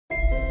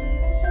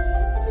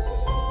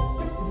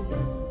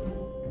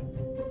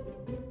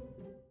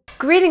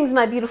Greetings,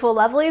 my beautiful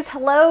lovelies.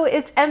 Hello,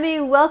 it's Emmy.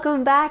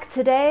 Welcome back.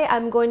 Today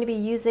I'm going to be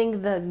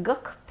using the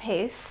Gac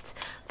paste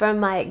from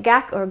my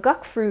Gac or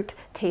Gac fruit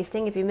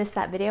tasting. If you missed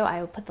that video, I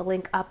will put the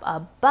link up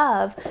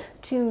above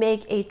to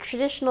make a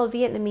traditional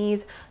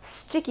Vietnamese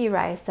sticky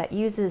rice that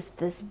uses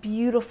this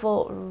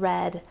beautiful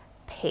red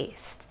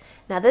paste.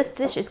 Now this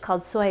dish is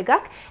called Xôi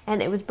Gac,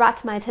 and it was brought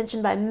to my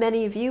attention by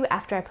many of you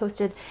after I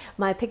posted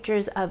my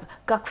pictures of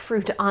Gac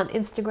fruit on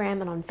Instagram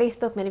and on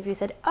Facebook. Many of you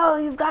said, oh,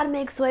 you've got to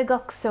make Xôi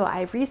Gac. So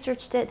I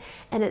researched it,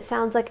 and it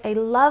sounds like a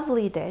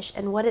lovely dish,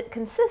 and what it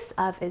consists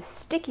of is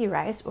sticky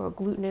rice or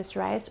glutinous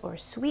rice or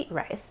sweet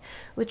rice,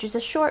 which is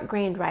a short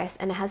grained rice,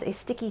 and it has a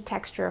sticky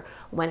texture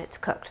when it's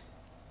cooked.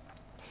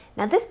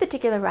 Now this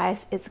particular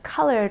rice is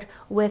colored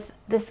with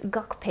this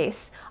Gac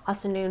paste,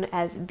 also known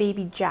as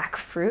baby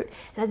jackfruit.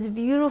 It has a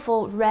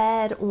beautiful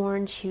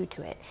red-orange hue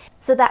to it.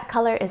 So that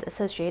color is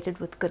associated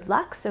with good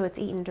luck, so it's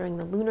eaten during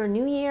the Lunar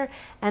New Year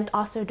and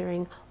also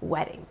during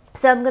wedding.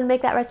 So I'm going to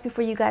make that recipe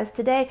for you guys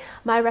today.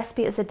 My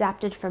recipe is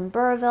adapted from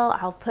Burrville.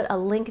 I'll put a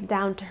link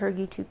down to her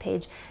YouTube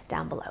page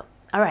down below.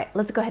 All right,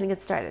 let's go ahead and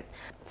get started.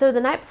 So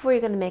the night before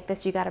you're going to make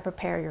this, you got to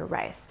prepare your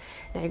rice.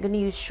 Now you're going to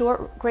use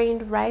short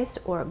grained rice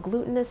or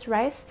glutinous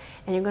rice,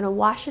 and you're going to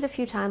wash it a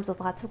few times with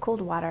lots of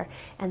cold water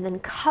and then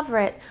cover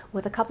it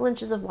with a couple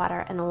inches of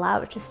water and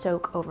allow it to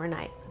soak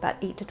overnight, about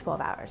 8 to 12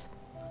 hours.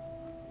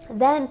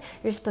 Then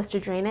you're supposed to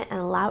drain it and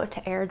allow it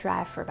to air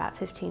dry for about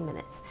 15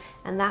 minutes.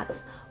 And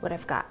that's what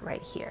I've got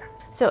right here.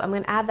 So I'm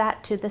going to add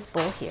that to this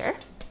bowl here,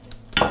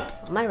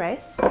 my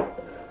rice.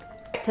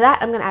 To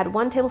that, I'm going to add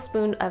 1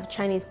 tablespoon of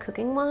Chinese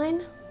cooking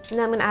wine, and then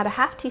I'm going to add a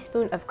half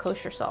teaspoon of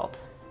kosher salt.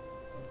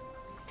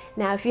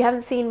 Now, if you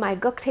haven't seen my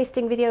Gac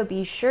tasting video,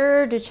 be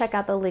sure to check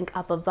out the link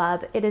up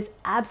above. It is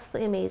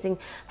absolutely amazing.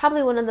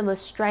 Probably one of the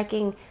most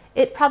striking,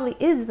 it probably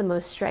is the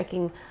most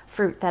striking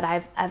fruit that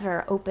I've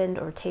ever opened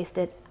or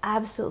tasted.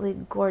 Absolutely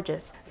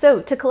gorgeous.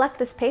 So to collect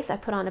this paste, I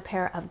put on a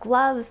pair of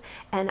gloves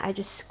and I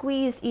just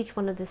squeezed each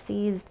one of the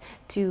seeds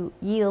to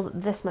yield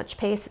this much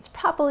paste. It's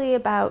probably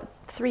about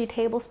 3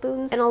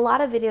 tablespoons. In a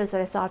lot of videos that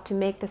I saw to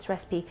make this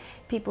recipe,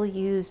 people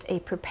used a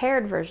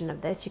prepared version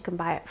of this. You can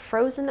buy it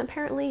frozen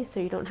apparently, so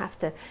you don't have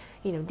to,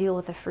 deal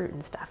with the fruit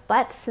and stuff.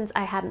 But since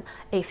I had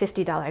a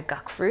 $50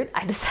 Gac fruit,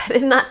 I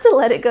decided not to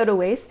let it go to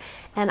waste,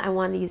 and I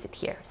wanted to use it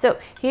here. So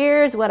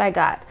here's what I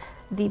got.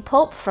 The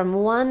pulp from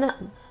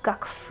 1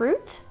 Gac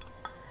fruit.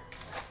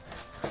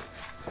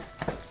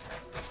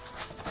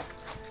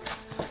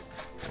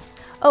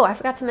 Oh, I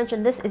forgot to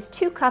mention this is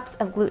 2 cups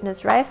of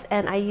glutinous rice,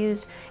 and I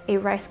used a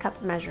rice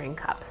cup measuring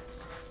cup.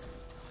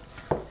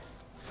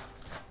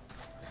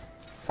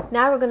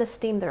 Now we're going to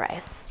steam the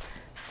rice.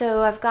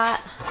 So I've got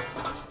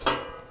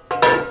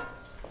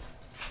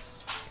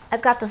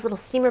this little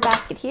steamer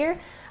basket here.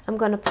 I'm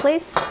going to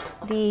place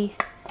the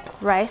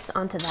rice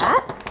onto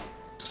that.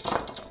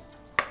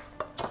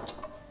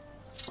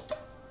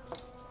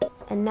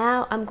 And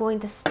now I'm going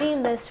to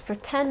steam this for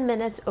 10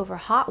 minutes over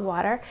hot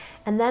water,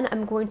 and then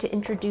I'm going to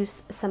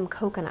introduce some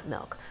coconut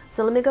milk.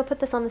 So let me go put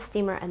this on the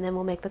steamer, and then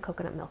we'll make the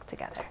coconut milk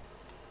together.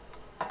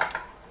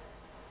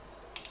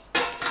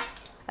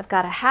 I've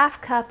got a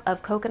half cup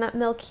of coconut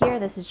milk here.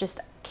 This is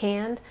just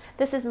canned.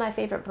 This is my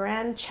favorite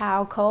brand,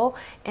 Chow Co,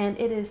 and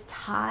it is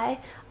Thai.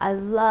 I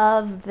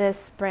love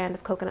this brand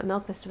of coconut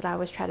milk. This is what I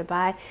always try to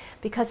buy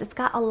because it's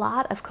got a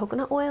lot of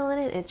coconut oil in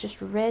it. It's just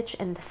rich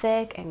and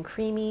thick and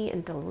creamy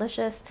and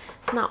delicious.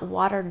 It's not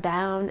watered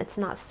down. It's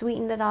not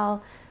sweetened at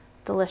all.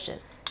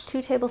 Delicious.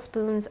 2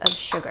 tablespoons of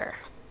sugar.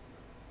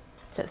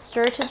 So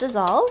stir to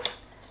dissolve.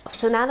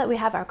 So now that we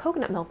have our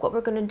coconut milk, what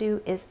we're going to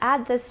do is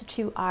add this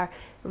to our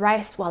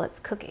rice while it's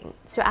cooking.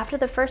 So after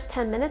the first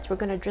 10 minutes, we're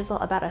going to drizzle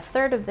about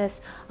 1/3 of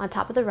this on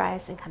top of the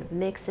rice and kind of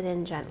mix it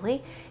in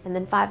gently. And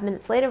then 5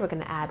 minutes later, we're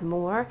going to add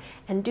more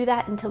and do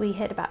that until we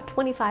hit about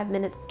 25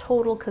 minutes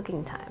total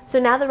cooking time. So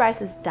now the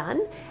rice is done,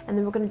 and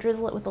then we're going to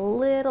drizzle it with a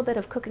little bit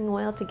of cooking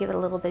oil to give it a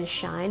little bit of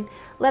shine.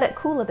 Let it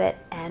cool a bit,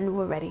 and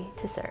we're ready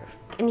to serve.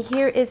 And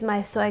here is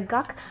my Xôi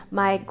Gac.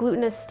 My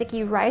glutinous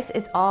sticky rice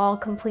is all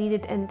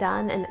completed and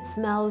done, and it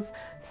smells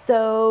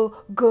so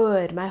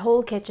good. My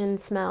whole kitchen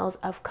smells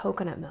of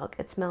coconut milk.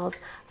 It smells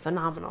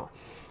phenomenal.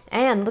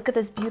 And look at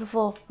this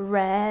beautiful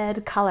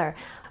red color.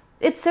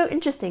 It's so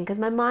interesting because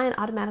my mind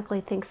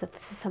automatically thinks that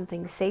this is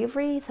something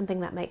savory, something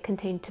that might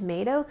contain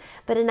tomato,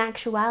 but in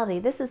actuality,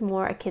 this is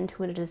more akin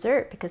to a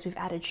dessert because we've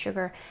added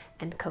sugar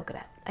and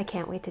coconut. I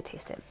can't wait to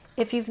taste it.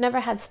 If you've never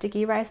had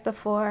sticky rice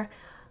before,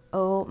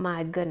 oh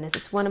my goodness,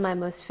 it's one of my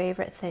most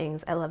favorite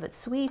things. I love it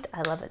sweet,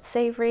 I love it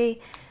savory.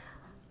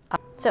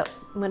 So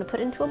I'm going to put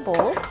it into a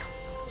bowl.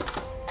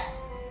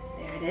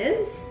 There it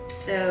is.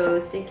 So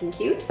stinking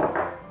cute.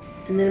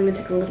 And then I'm going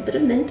to take a little bit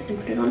of mint and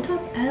put it on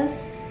top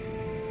as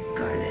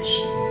garnish.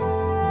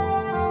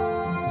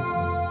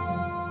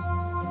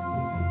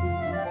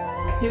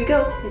 Here we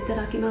go.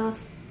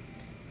 Itadakimasu.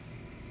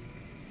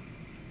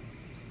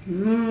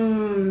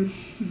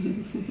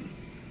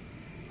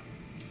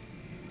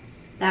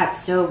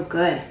 That's so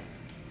good.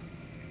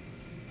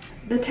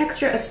 The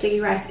texture of sticky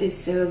rice is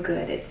so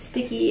good. It's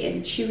sticky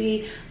and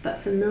chewy, but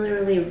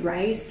familiarly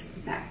rice,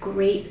 that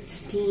great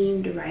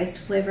steamed rice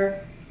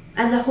flavor.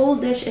 And the whole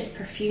dish is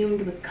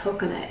perfumed with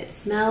coconut. It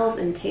smells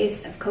and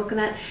tastes of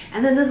coconut.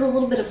 And then there's a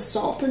little bit of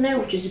salt in there,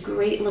 which is a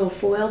great little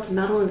foil to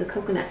not only the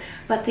coconut,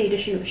 but the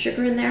addition of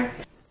sugar in there.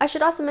 I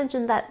should also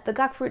mention that the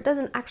gac fruit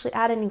doesn't actually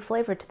add any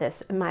flavor to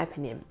this, in my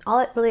opinion. All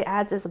it really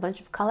adds is a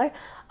bunch of color.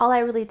 All I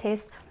really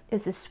taste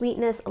is the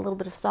sweetness, a little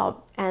bit of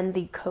salt, and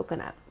the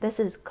coconut. This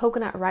is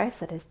coconut rice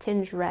that is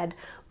tinged red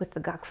with the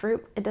gac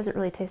fruit. It doesn't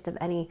really taste of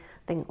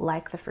anything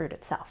like the fruit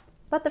itself.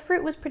 But the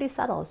fruit was pretty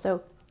subtle,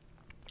 so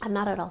I'm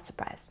not at all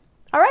surprised.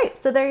 All right,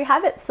 so there you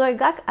have it, Xôi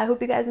Gac. I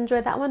hope you guys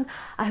enjoyed that one.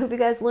 I hope you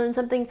guys learned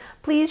something.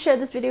 Please share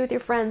this video with your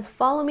friends.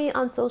 Follow me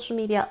on social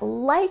media,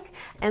 like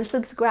and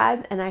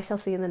subscribe, and I shall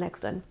see you in the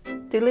next one.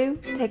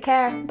 Toodaloo, take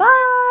care,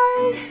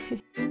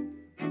 bye!